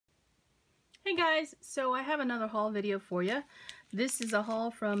Hey guys, so I have another haul video for you. This is a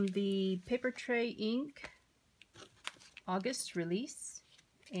haul from the Paper Tray Inc. August release,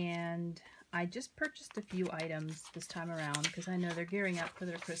 and I just purchased a few items this time around because I know they're gearing up for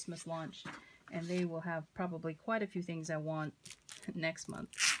their Christmas launch, and they will have probably quite a few things I want next month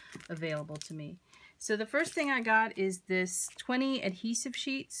available to me. So the first thing I got is this 20 adhesive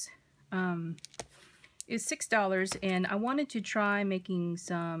sheets. It's $6, and I wanted to try making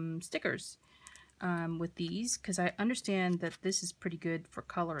some stickers with these because I understand that this is pretty good for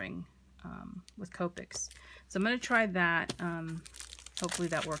coloring with Copics. So I'm going to try that. Hopefully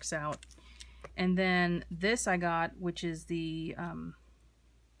that works out. And then this I got, which is the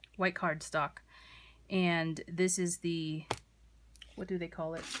white cardstock, and this is the, what do they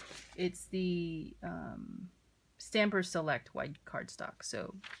call it? It's the Stamper Select white cardstock.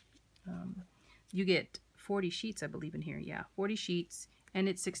 So you get 40 sheets, I believe, in here. Yeah, 40 sheets, and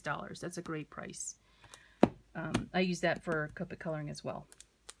it's $6. That's a great price. I use that for Copic coloring as well.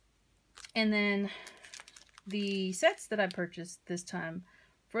 And then the sets that I purchased this time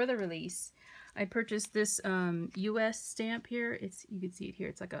for the release, I purchased this US stamp here. You can see it here.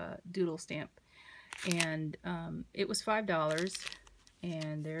 It's like a doodle stamp, and it was $5.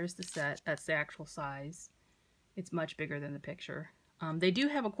 And there's the set. That's the actual size. It's much bigger than the picture. They do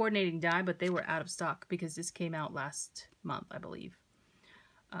have a coordinating die, but they were out of stock because this came out last month, I believe.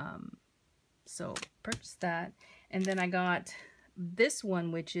 So purchased that, and then I got this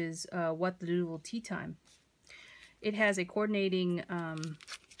one, which is What the Doodle Tea Time. It has a coordinating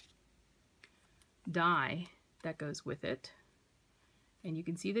die that goes with it, and you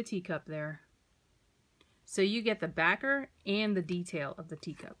can see the teacup there. So you get the backer and the detail of the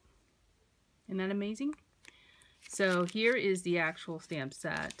teacup. Isn't that amazing? So here is the actual stamp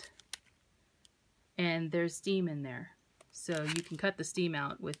set, and there's steam in there, so you can cut the steam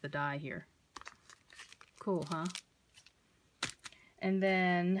out with the die here. Cool, huh? And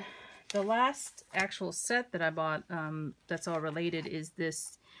then the last actual set that I bought that's all related is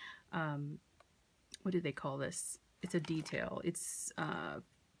this, what do they call this? It's a detail. It's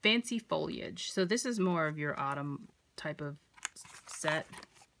fancy foliage. So this is more of your autumn type of set.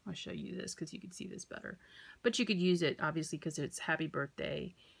 I'll show you this because you can see this better. But you could use it, obviously, because it's happy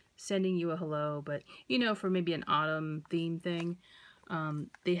birthday, sending you a hello. But, you know, for maybe an autumn theme thing,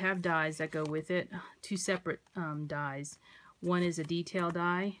 they have dies that go with it. Two separate dies. One is a detail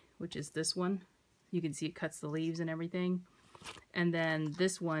die, which is this one. You can see it cuts the leaves and everything. And then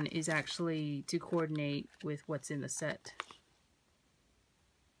this one is actually to coordinate with what's in the set.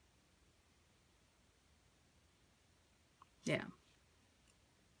 Yeah.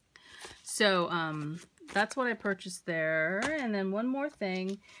 So, that's what I purchased there. And then one more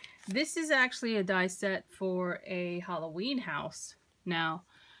thing. This is actually a die set for a Halloween house. Now,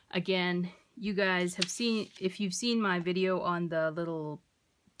 again, you guys have seen, if you've seen my video on the little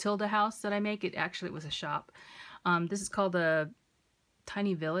Tilda house that I make, it was a shop. This is called the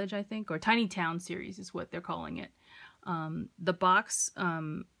Tiny Village, I think, or Tiny Town series is what they're calling it. The box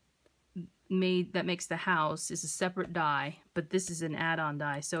that makes the house is a separate die, but this is an add-on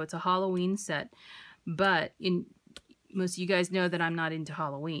die, so it's a Halloween set. But most of you guys know that I'm not into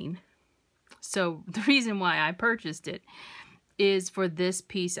Halloween, so the reason why I purchased it is for this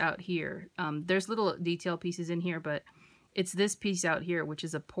piece out here. There's little detail pieces in here, but it's this piece out here, which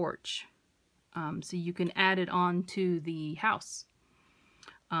is a porch. So you can add it on to the house,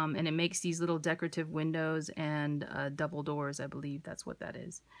 and it makes these little decorative windows and double doors. I believe that's what that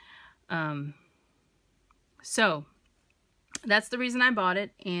is. So that's the reason I bought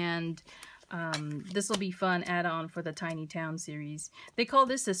it, and this will be fun add-on for the Tiny Town series. They call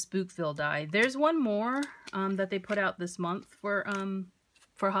this a Spookville die. There's one more that they put out this month for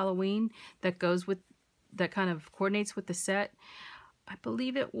Halloween that goes with, that kind of coordinates with the set. I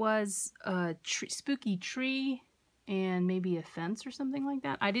believe it was a spooky tree and maybe a fence or something like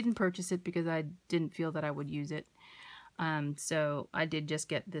that. I didn't purchase it because I didn't feel that I would use it. So I did just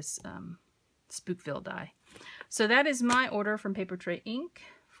get this Spookville die. So that is my order from Paper Tray Inc.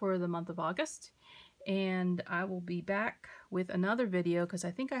 for the month of August. And I will be back with another video because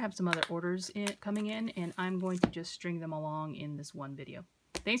I think I have some other orders coming in, and I'm going to just string them along in this one video.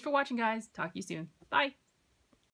 Thanks for watching, guys. Talk to you soon. Bye.